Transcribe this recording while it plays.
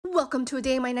Welcome to a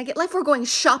day in my Nugget life. We're going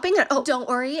shopping and oh, don't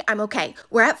worry, I'm okay.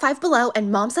 We're at Five Below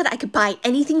and mom said I could buy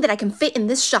anything that I can fit in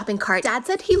this shopping cart. Dad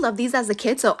said he loved these as a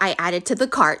kid, so I added to the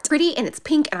cart. Pretty and it's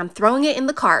pink and I'm throwing it in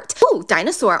the cart. Ooh,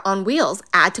 dinosaur on wheels,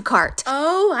 add to cart.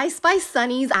 Oh, I spy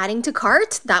Sunnies, adding to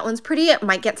cart. That one's pretty, it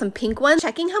might get some pink ones.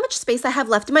 Checking how much space I have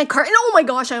left in my cart and oh my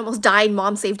gosh, I almost died.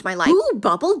 Mom saved my life. Ooh,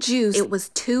 bubble juice. It was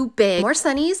too big. More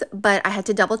Sunnies, but I had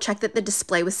to double check that the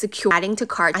display was secure. Adding to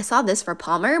cart. I saw this for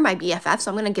Palmer, my BFF,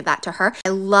 so I'm gonna give that to her. I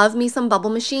love me some bubble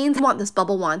machines. I want this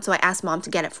bubble wand, so I asked mom to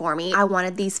get it for me. I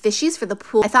wanted these fishies for the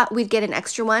pool. I thought we'd get an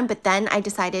extra one, but then I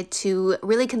decided to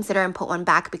really consider and put one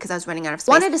back because I was running out of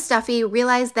space. Wanted a stuffy,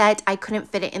 realized that I couldn't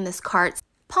fit it in this cart.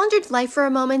 Pondered life for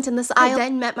a moment in this aisle,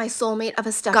 then met my soulmate of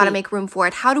a stuffy. Gotta make room for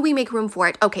it. How do we make room for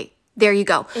it? Okay. There you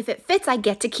go. If it fits, I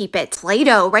get to keep it.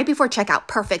 Play-Doh right before checkout.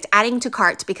 Perfect. Adding to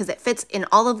cart because it fits in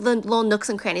all of the little nooks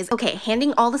and crannies. Okay,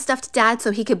 handing all the stuff to dad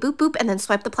so he could boop boop and then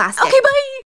swipe the plastic. Okay, bye!